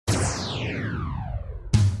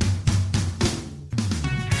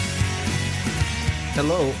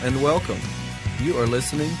Hello and welcome. You are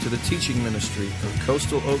listening to the teaching ministry of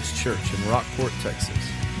Coastal Oaks Church in Rockport, Texas.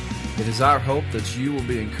 It is our hope that you will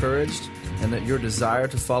be encouraged and that your desire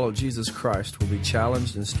to follow Jesus Christ will be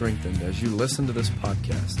challenged and strengthened as you listen to this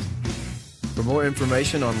podcast. For more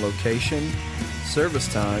information on location, service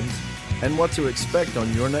times, and what to expect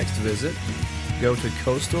on your next visit, go to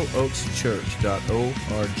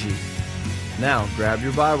coastaloakschurch.org. Now, grab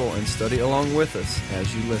your Bible and study along with us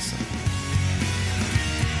as you listen.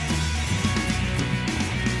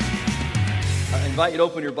 I invite you to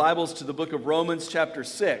open your Bibles to the book of Romans chapter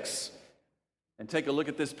 6 and take a look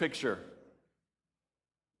at this picture.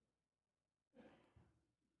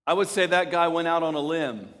 I would say that guy went out on a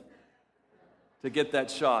limb to get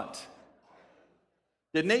that shot.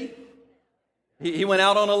 Didn't he? He went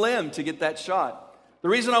out on a limb to get that shot. The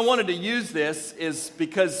reason I wanted to use this is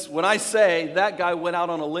because when I say that guy went out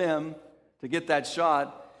on a limb to get that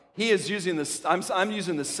shot, he is using this. I'm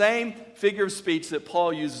using the same figure of speech that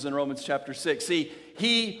Paul uses in Romans chapter 6. See,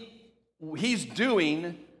 he's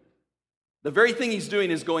doing, the very thing he's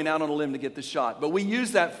doing is going out on a limb to get the shot. But we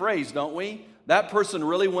use that phrase, don't we? That person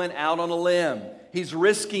really went out on a limb. He's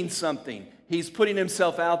risking something. He's putting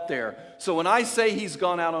himself out there. So when I say he's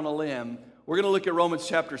gone out on a limb, we're going to look at Romans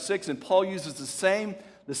chapter 6, and Paul uses the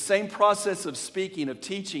same process of speaking, of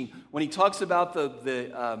teaching, when he talks about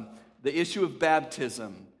the issue of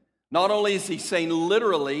baptism. Not only is he saying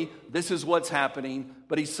literally, this is what's happening,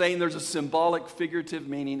 but he's saying there's a symbolic, figurative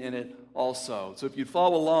meaning in it also. So if you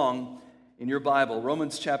follow along in your Bible,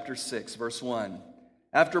 Romans chapter 6, verse 1.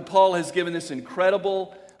 After Paul has given this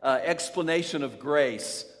incredible explanation of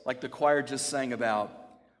grace, like the choir just sang about,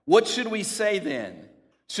 what should we say then?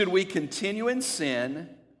 Should we continue in sin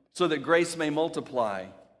so that grace may multiply?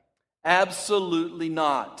 Absolutely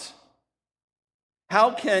not.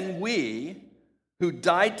 How can we who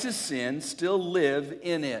died to sin still live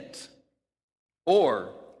in it?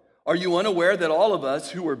 Or are you unaware that all of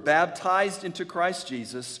us who were baptized into Christ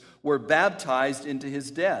Jesus were baptized into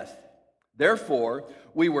his death? Therefore,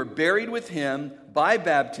 we were buried with him by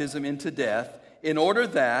baptism into death, in order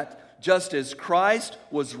that, just as Christ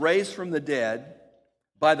was raised from the dead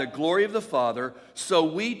by the glory of the Father, so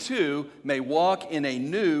we too may walk in a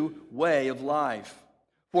new way of life.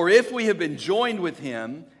 For if we have been joined with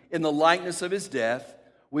him in the likeness of his death,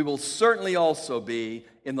 we will certainly also be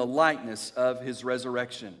in the likeness of his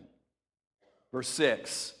resurrection. Verse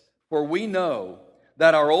 6, for we know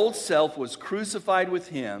that our old self was crucified with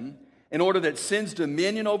him in order that sin's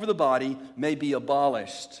dominion over the body may be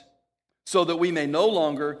abolished, so that we may no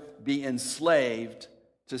longer be enslaved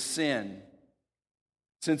to sin.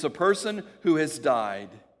 Since a person who has died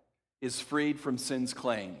is freed from sin's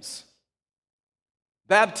claims.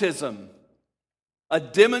 Baptism, a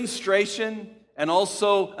demonstration and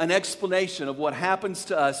also an explanation of what happens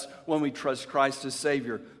to us when we trust Christ as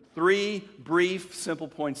Savior. 3 brief, simple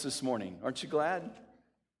points this morning. Aren't you glad?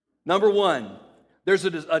 Number 1, there's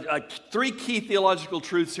 3 key theological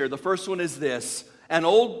truths here. The first one is this: an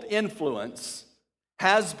old influence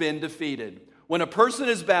has been defeated. When a person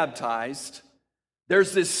is baptized,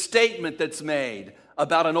 there's this statement that's made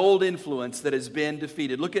about an old influence that has been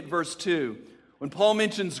defeated. Look at verse 2. When Paul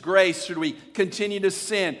mentions grace, should we continue to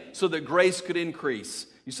sin so that grace could increase?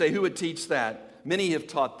 You say, who would teach that? Many have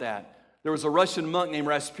taught that. There was a Russian monk named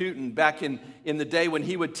Rasputin back in the day when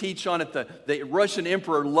he would teach on it. The Russian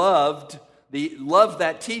emperor loved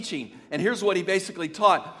that teaching. And here's what he basically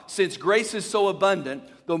taught. Since grace is so abundant,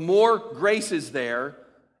 the more grace is there,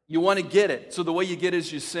 you want to get it. So the way you get it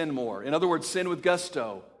is you sin more. In other words, sin with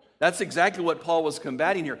gusto. That's exactly what Paul was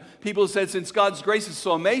combating here. People said, since God's grace is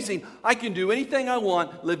so amazing, I can do anything I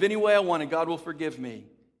want, live any way I want, and God will forgive me.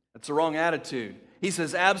 That's the wrong attitude. He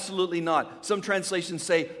says, absolutely not. Some translations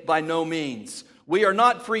say, by no means. We are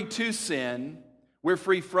not free to sin. We're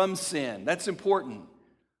free from sin. That's important.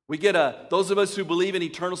 We get those of us who believe in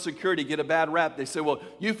eternal security get a bad rap. They say, well,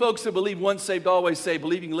 you folks that believe once saved, always saved,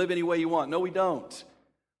 believe you can live any way you want. No, we don't.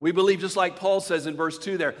 We believe just like Paul says in verse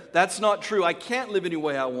 2 there. That's not true. I can't live any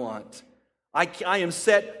way I want. I am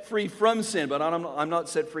set free from sin, but I'm not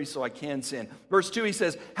set free so I can sin. Verse 2 he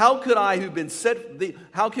says, how can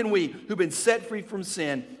we who've been set free from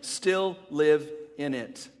sin still live in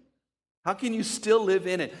it? How can you still live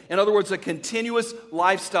in it? In other words, a continuous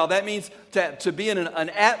lifestyle. That means to be in an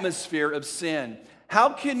atmosphere of sin. How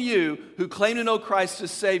can you, who claim to know Christ as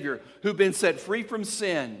Savior, who've been set free from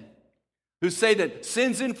sin, who say that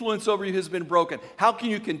sin's influence over you has been broken, how can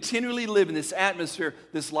you continually live in this atmosphere,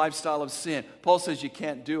 this lifestyle of sin? Paul says you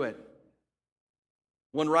can't do it.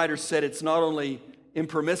 One writer said it's not only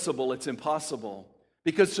impermissible, it's impossible.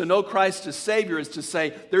 Because to know Christ as Savior is to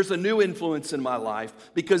say, there's a new influence in my life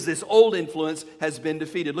because this old influence has been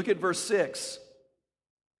defeated. Look at verse 6.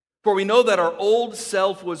 For we know that our old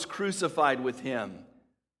self was crucified with Him,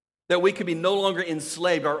 that we could be no longer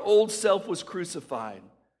enslaved. Our old self was crucified.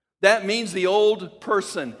 That means the old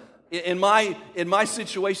person. In my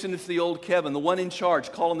situation, it's the old Kevin, the one in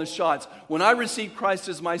charge, calling the shots. When I received Christ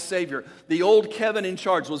as my Savior, the old Kevin in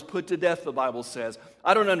charge was put to death, the Bible says.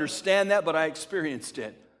 I don't understand that, but I experienced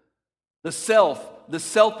it. The self, the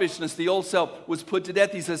selfishness, the old self was put to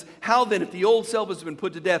death. He says, how then, if the old self has been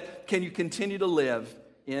put to death, can you continue to live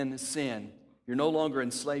in sin? You're no longer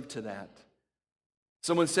enslaved to that.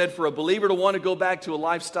 Someone said for a believer to want to go back to a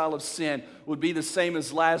lifestyle of sin would be the same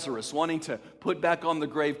as Lazarus wanting to put back on the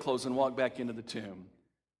grave clothes and walk back into the tomb.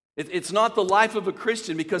 It's not the life of a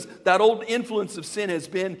Christian because that old influence of sin has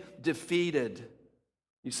been defeated.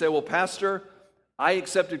 You say, well, Pastor, I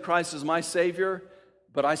accepted Christ as my Savior,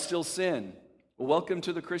 but I still sin. Well, welcome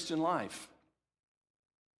to the Christian life.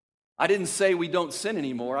 I didn't say we don't sin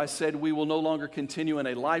anymore. I said we will no longer continue in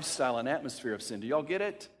a lifestyle and atmosphere of sin. Do y'all get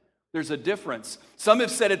it? There's a difference. Some have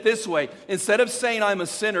said it this way. Instead of saying I'm a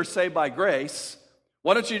sinner saved by grace,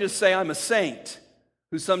 why don't you just say I'm a saint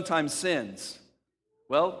who sometimes sins?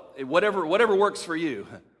 Well, whatever works for you.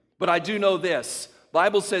 But I do know this.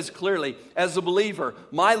 Bible says clearly, as a believer,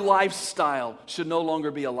 my lifestyle should no longer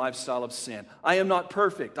be a lifestyle of sin. I am not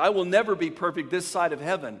perfect. I will never be perfect this side of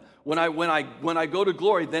heaven. When I go to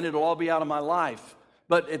glory, then it'll all be out of my life.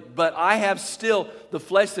 But I have still the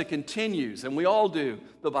flesh that continues, and we all do,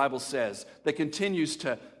 the Bible says, that continues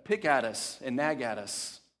to pick at us and nag at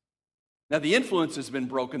us. Now the influence has been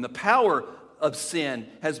broken. The power of sin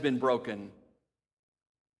has been broken.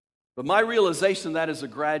 But my realization of that is a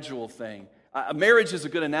gradual thing. Marriage is a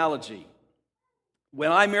good analogy.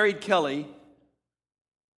 When I married Kelly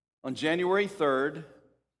on January 3rd,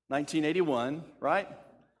 1981, right?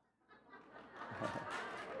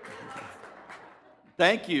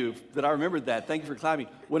 Thank you that I remembered that. Thank you for clapping.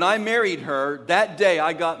 When I married her, that day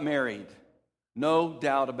I got married. No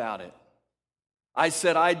doubt about it. I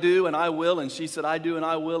said I do and I will, and she said I do and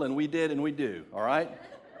I will, and we did and we do. All right?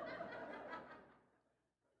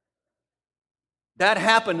 That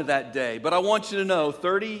happened that day, but I want you to know,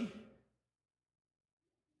 however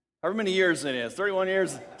many years it is, 31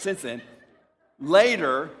 years since then,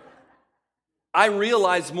 later, I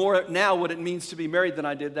realize more now what it means to be married than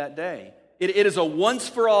I did that day. It is a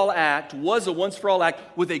once-for-all act, was a once-for-all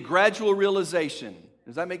act with a gradual realization.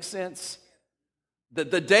 Does that make sense?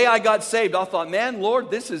 The day I got saved, I thought, man, Lord,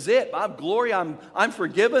 this is it. I'm glory, I'm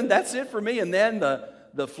forgiven, that's it for me. And then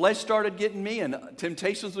the flesh started getting me, and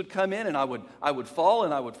temptations would come in, and I would fall,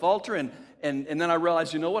 and I would falter, and then I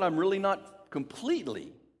realized, you know what, I'm really not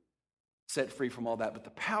completely set free from all that, but the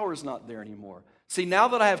power is not there anymore. See, now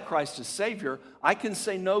that I have Christ as Savior, I can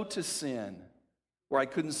say no to sin, where I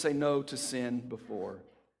couldn't say no to sin before.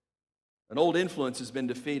 An old influence has been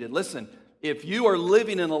defeated. Listen, if you are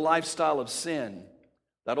living in a lifestyle of sin,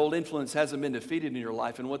 that old influence hasn't been defeated in your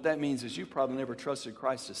life, and what that means is you've probably never trusted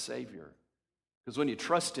Christ as Savior. Because when you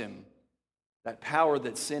trust Him, that power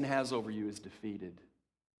that sin has over you is defeated.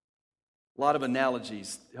 A lot of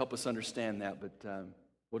analogies help us understand that, but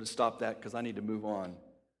we'll just stop that because I need to move on.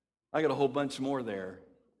 I got a whole bunch more there.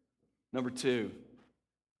 Number 2.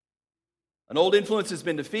 An old influence has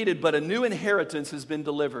been defeated, but a new inheritance has been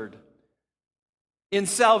delivered. In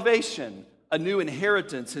salvation, a new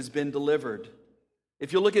inheritance has been delivered.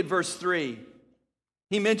 If you look at verse 3,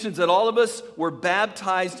 he mentions that all of us were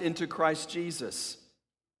baptized into Christ Jesus.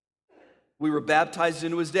 We were baptized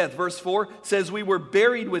into His death. Verse 4 says we were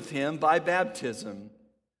buried with Him by baptism.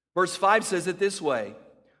 Verse 5 says it this way,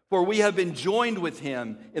 for we have been joined with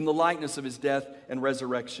Him in the likeness of His death and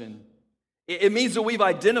resurrection. It means that we've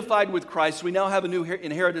identified with Christ. We now have a new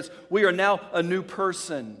inheritance. We are now a new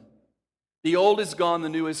person. The old is gone, the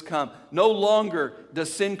new has come. No longer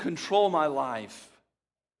does sin control my life,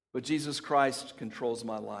 but Jesus Christ controls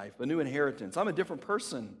my life. A new inheritance. I'm a different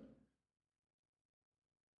person.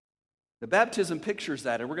 The baptism pictures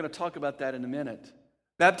that, and we're going to talk about that in a minute.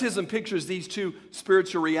 Baptism pictures these two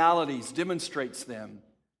spiritual realities, demonstrates them.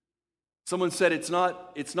 Someone said it's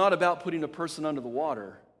not about putting a person under the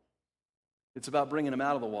water. It's about bringing them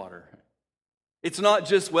out of the water. It's not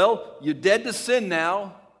just, well, you're dead to sin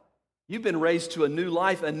now. You've been raised to a new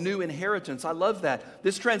life, a new inheritance. I love that.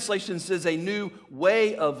 This translation says a new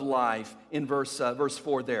way of life in verse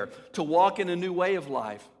 4 there. To walk in a new way of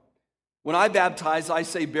life. When I baptize, I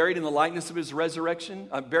say buried in the likeness of His resurrection,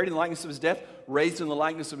 buried in the likeness of His death, raised in the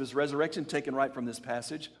likeness of His resurrection, taken right from this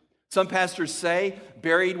passage. Some pastors say,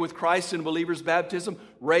 buried with Christ in a believer's baptism,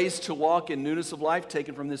 raised to walk in newness of life,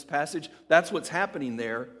 taken from this passage. That's what's happening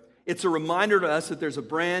there. It's a reminder to us that there's a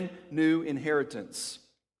brand new inheritance.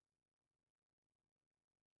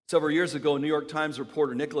 Several years ago, a New York Times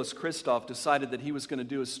reporter, Nicholas Kristof, decided that he was going to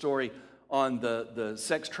do a story on the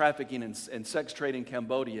sex trafficking and sex trade in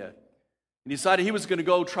Cambodia. He decided he was going to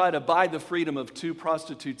go try to buy the freedom of 2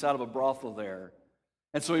 prostitutes out of a brothel there.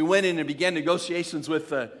 And so he went in and began negotiations with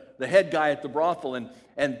the head guy at the brothel.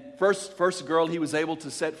 And first girl he was able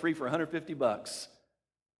to set free for $150.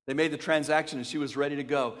 They made the transaction and she was ready to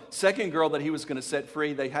go. Second girl that he was going to set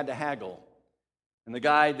free, they had to haggle. And the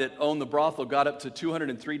guy that owned the brothel got up to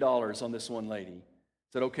 $203 on this one lady.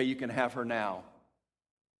 Said, okay, you can have her now.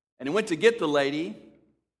 And he went to get the lady.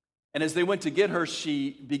 And as they went to get her,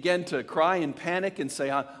 she began to cry and panic and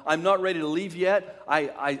say, I'm not ready to leave yet.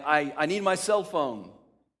 I need my cell phone.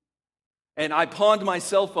 And I pawned my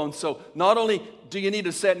cell phone. So not only do you need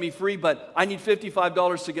to set me free, but I need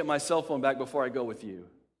 $55 to get my cell phone back before I go with you.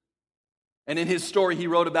 And in his story, he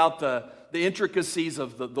wrote about the intricacies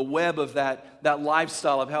of the web of that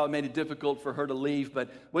lifestyle, of how it made it difficult for her to leave. But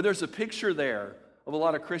there's a picture there of a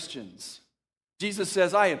lot of Christians. Jesus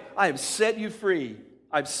says, I have set you free.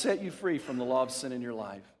 I've set you free from the law of sin in your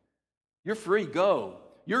life. You're free, go.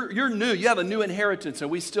 You're new, you have a new inheritance, and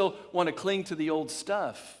we still want to cling to the old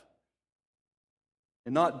stuff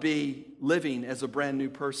and not be living as a brand new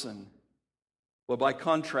person. Well, by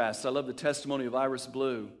contrast, I love the testimony of Iris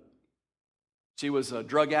Blue. She was a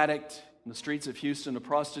drug addict in the streets of Houston, a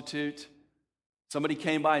prostitute. Somebody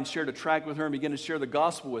came by and shared a tract with her and began to share the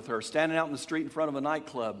gospel with her, standing out in the street in front of a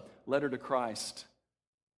nightclub, led her to Christ.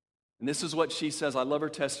 And this is what she says. I love her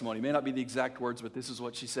testimony. It may not be the exact words, but this is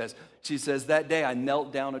what she says. She says, that day I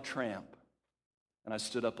knelt down a tramp and I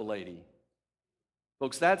stood up a lady.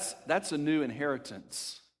 Folks, that's a new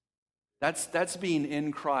inheritance. That's being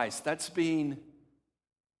in Christ. That's being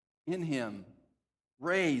in Him,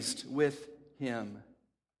 raised with Him.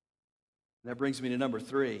 That brings me to number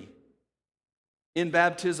 3. In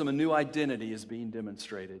baptism, a new identity is being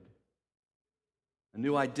demonstrated. A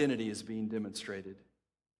new identity is being demonstrated.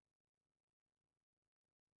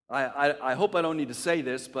 I hope I don't need to say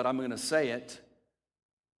this, but I'm going to say it.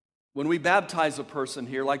 When we baptize a person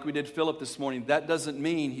here, like we did Philip this morning, that doesn't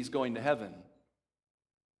mean he's going to heaven.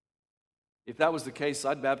 If that was the case,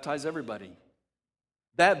 I'd baptize everybody.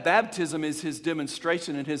 That baptism is his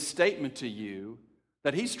demonstration and his statement to you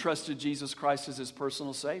that he's trusted Jesus Christ as his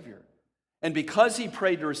personal Savior. And because he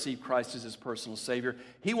prayed to receive Christ as his personal Savior,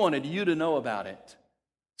 he wanted you to know about it.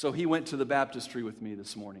 So he went to the baptistry with me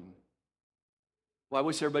this morning. Well, I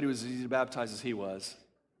wish everybody was as easy to baptize as he was.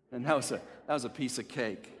 And that was a piece of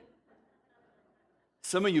cake.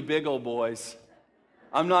 Some of you big old boys,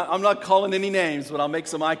 I'm not calling any names, but I'll make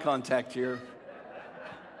some eye contact here.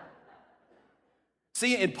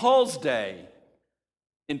 See, in Paul's day,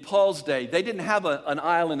 they didn't have an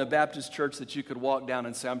aisle in a Baptist church that you could walk down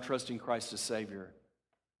and say, I'm trusting Christ as Savior.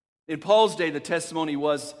 In Paul's day, the testimony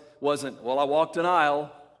wasn't, well, I walked an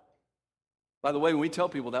aisle. By the way, when we tell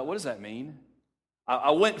people that, what does that mean?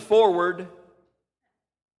 I went forward.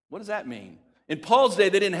 What does that mean? In Paul's day,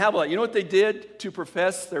 they didn't have you know what they did to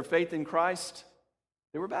profess their faith in Christ?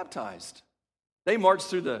 They were baptized. They marched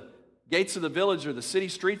through the gates of the village or the city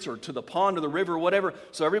streets or to the pond or the river or whatever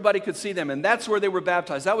so everybody could see them. And that's where they were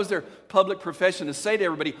baptized. That was their public profession, to say to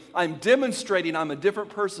everybody, I'm demonstrating I'm a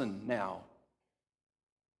different person now.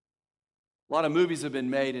 A lot of movies have been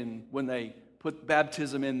made, and when they put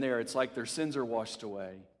baptism in there, it's like their sins are washed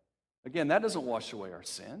away. Again, that doesn't wash away our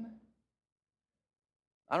sin.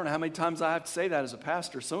 I don't know how many times I have to say that as a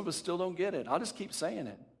pastor. Some of us still don't get it. I'll just keep saying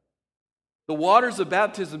it. The waters of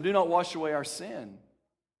baptism do not wash away our sin.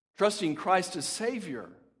 Trusting Christ as Savior,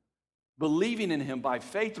 believing in Him by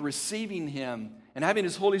faith, receiving Him, and having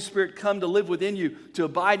His Holy Spirit come to live within you, to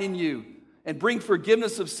abide in you, and bring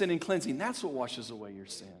forgiveness of sin and cleansing. That's what washes away your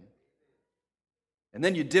sin. And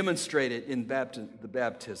then you demonstrate it in the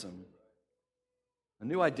baptism. A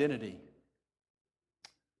new identity.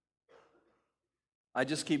 I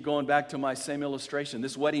just keep going back to my same illustration.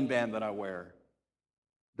 This wedding band that I wear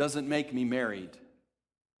doesn't make me married.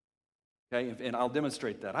 Okay, and I'll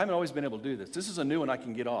demonstrate that. I haven't always been able to do this. This is a new one I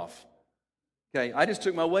can get off. Okay, I just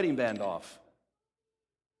took my wedding band off.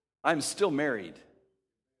 I'm still married.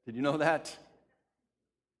 Did you know that?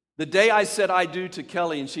 The day I said I do to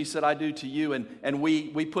Kelly and she said I do to you, and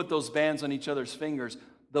we put those bands on each other's fingers,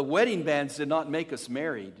 the wedding bands did not make us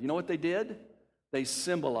married. You know what they did? They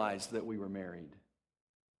symbolized that we were married.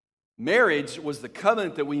 Marriage was the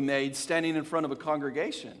covenant that we made standing in front of a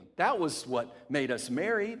congregation. That was what made us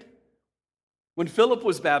married. When Philip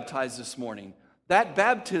was baptized this morning, that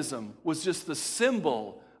baptism was just the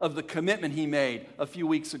symbol of the commitment he made a few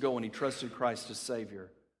weeks ago when he trusted Christ as Savior.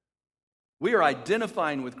 We are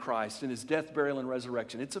identifying with Christ in his death, burial, and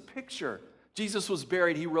resurrection. It's a picture. Jesus was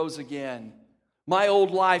buried, he rose again. My old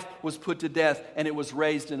life was put to death, and it was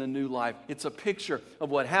raised in a new life. It's a picture of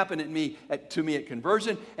what happened to me at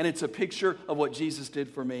conversion, and it's a picture of what Jesus did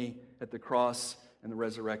for me at the cross and the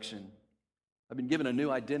resurrection. I've been given a new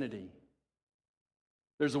identity.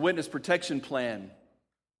 There's a witness protection plan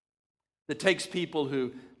that takes people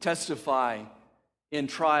who testify in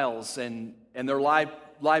trials and their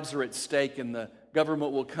lives are at stake, and the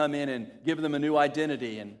government will come in and give them a new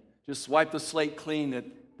identity and just wipe the slate clean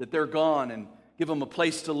that they're gone, and give them a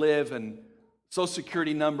place to live and Social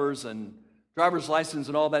Security numbers and driver's license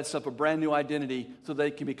and all that stuff, a brand new identity so they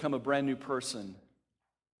can become a brand new person.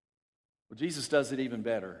 Well, Jesus does it even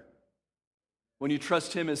better. When you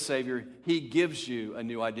trust him as Savior, he gives you a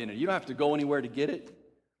new identity. You don't have to go anywhere to get it.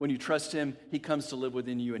 When you trust him, he comes to live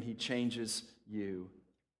within you and he changes you.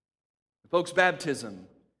 Folks, baptism,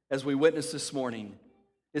 as we witnessed this morning,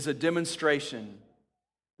 is a demonstration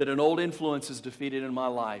that an old influence is defeated in my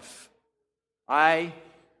life.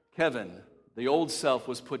 Kevin, the old self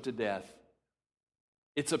was put to death.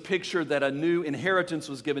 It's a picture that a new inheritance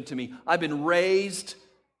was given to me. I've been raised,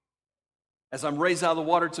 as I'm raised out of the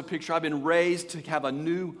water, it's a picture. I've been raised to have a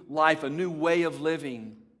new life, a new way of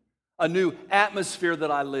living, a new atmosphere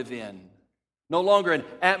that I live in. No longer an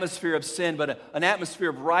atmosphere of sin, but an atmosphere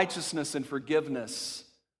of righteousness and forgiveness.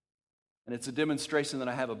 And it's a demonstration that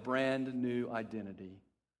I have a brand new identity.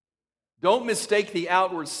 Don't mistake the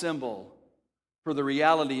outward symbol for the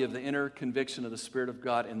reality of the inner conviction of the Spirit of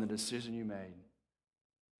God in the decision you made.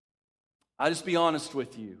 I'll just be honest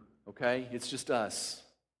with you, okay? It's just us.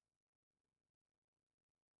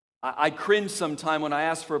 I cringe sometime when I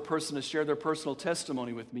ask for a person to share their personal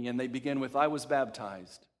testimony with me, and they begin with, I was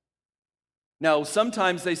baptized. Now,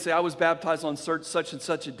 sometimes they say, I was baptized on such and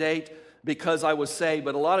such a date because I was saved,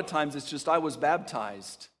 but a lot of times it's just, I was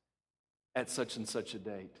baptized at such and such a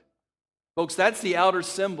date. Folks, that's the outer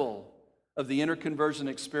symbol of the inner conversion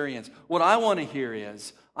experience. What I want to hear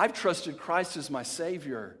is, I've trusted Christ as my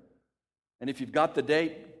Savior. And if you've got the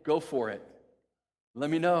date, go for it. Let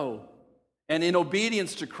me know. And in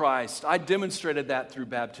obedience to Christ, I demonstrated that through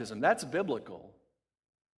baptism. That's biblical.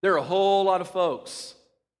 There are a whole lot of folks,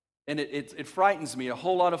 and it frightens me, a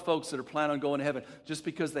whole lot of folks that are planning on going to heaven just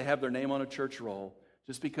because they have their name on a church roll,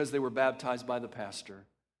 just because they were baptized by the pastor.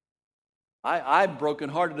 I'm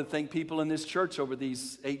brokenhearted to think people in this church over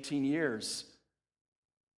these 18 years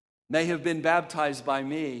may have been baptized by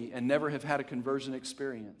me and never have had a conversion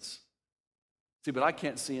experience. See, but I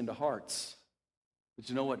can't see into hearts. But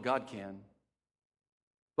you know what? God can.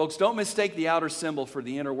 Folks, don't mistake the outer symbol for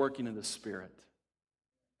the inner working of the Spirit.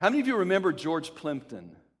 How many of you remember George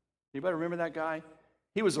Plimpton? Anybody remember that guy?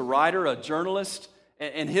 He was a writer, a journalist,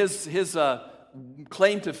 and his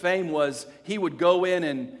claim to fame was he would go in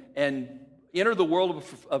and enter the world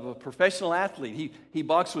of a professional athlete. He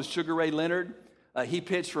boxed with Sugar Ray Leonard. He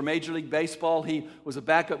pitched for Major League Baseball. He was a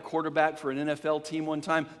backup quarterback for an NFL team one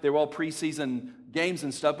time. They were all preseason games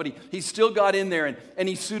and stuff, but he still got in there and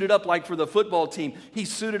he suited up like for the football team. He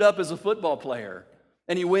suited up as a football player.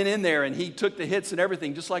 And he went in there and he took the hits and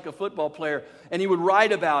everything just like a football player. And he would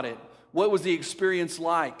write about it. What was the experience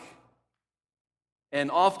like?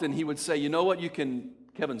 And often he would say, you know what, you can,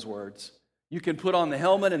 Kevin's words, you can put on the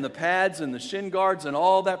helmet and the pads and the shin guards and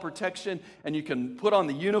all that protection, and you can put on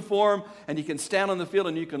the uniform, and you can stand on the field,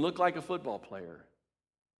 and you can look like a football player.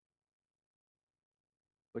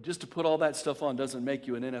 But just to put all that stuff on doesn't make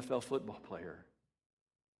you an NFL football player.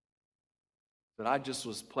 But I just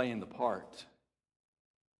was playing the part.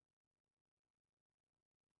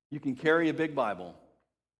 You can carry a big Bible.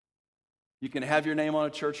 You can have your name on a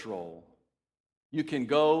church roll. You can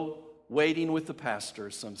go waiting with the pastor,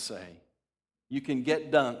 some say. You can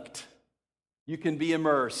get dunked. You can be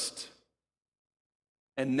immersed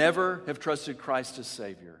and never have trusted Christ as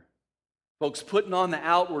Savior. Folks, putting on the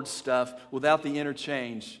outward stuff without the inner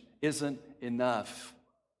change isn't enough.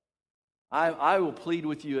 I will plead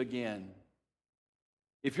with you again.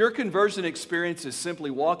 If your conversion experience is simply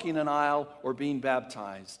walking an aisle or being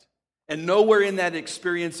baptized, and nowhere in that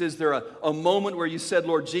experience is there a moment where you said,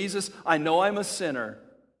 Lord Jesus, I know I'm a sinner,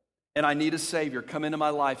 and I need a Savior. Come into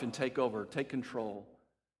my life and take over, take control.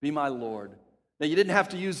 Be my Lord. Now, you didn't have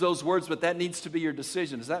to use those words, but that needs to be your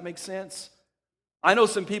decision. Does that make sense? I know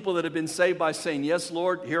some people that have been saved by saying, yes,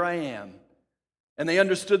 Lord, here I am. And they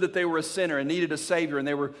understood that they were a sinner and needed a Savior, and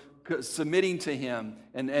they were submitting to Him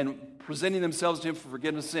and presenting themselves to Him for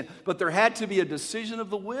forgiveness of sin. But there had to be a decision of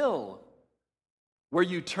the will. where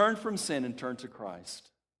you turn from sin and turn to Christ.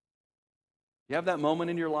 You have that moment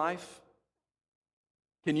in your life?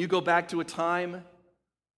 Can you go back to a time?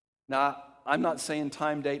 Now, I'm not saying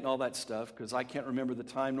time, date, and all that stuff because I can't remember the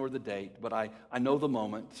time nor the date, but I know the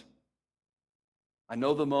moment. I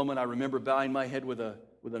know the moment. I remember bowing my head with an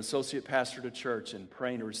associate pastor to church and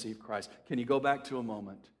praying to receive Christ. Can you go back to a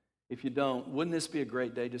moment? If you don't, wouldn't this be a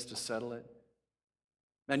great day just to settle it?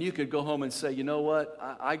 And you could go home and say, you know what?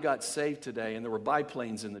 I got saved today and there were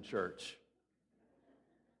biplanes in the church.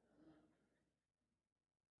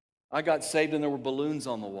 I got saved and there were balloons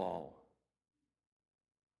on the wall.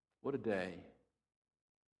 What a day.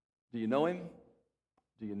 Do you know him?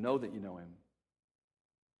 Do you know that you know him?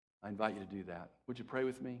 I invite you to do that. Would you pray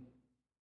with me?